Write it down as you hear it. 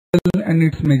and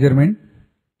its measurement.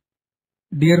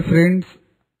 Dear friends,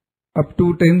 up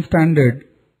to 10th standard,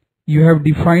 you have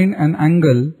defined an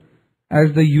angle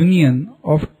as the union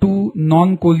of two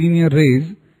non-collinear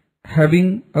rays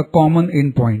having a common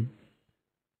endpoint.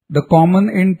 The common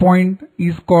endpoint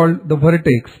is called the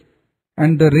vertex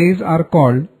and the rays are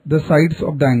called the sides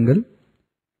of the angle.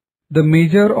 The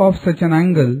measure of such an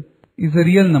angle is a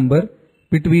real number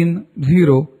between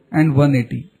 0 and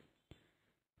 180.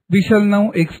 We shall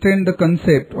now extend the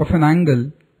concept of an angle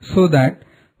so that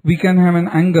we can have an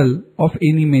angle of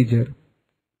any measure.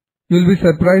 You will be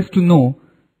surprised to know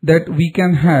that we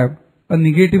can have a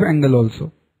negative angle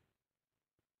also.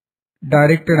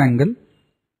 Directed angle.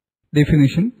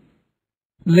 Definition.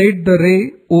 Let the ray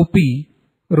OP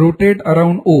rotate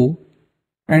around O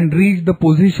and reach the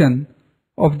position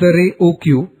of the ray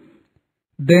OQ.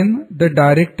 Then the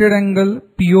directed angle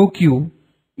POQ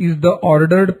is the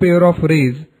ordered pair of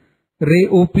rays ray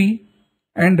OP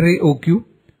and ray OQ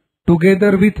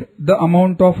together with the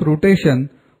amount of rotation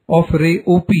of ray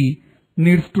OP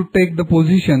needs to take the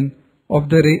position of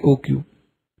the ray OQ.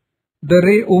 The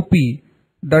ray OP,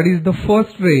 that is the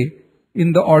first ray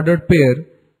in the ordered pair,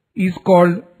 is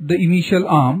called the initial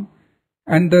arm,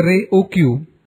 and the ray OQ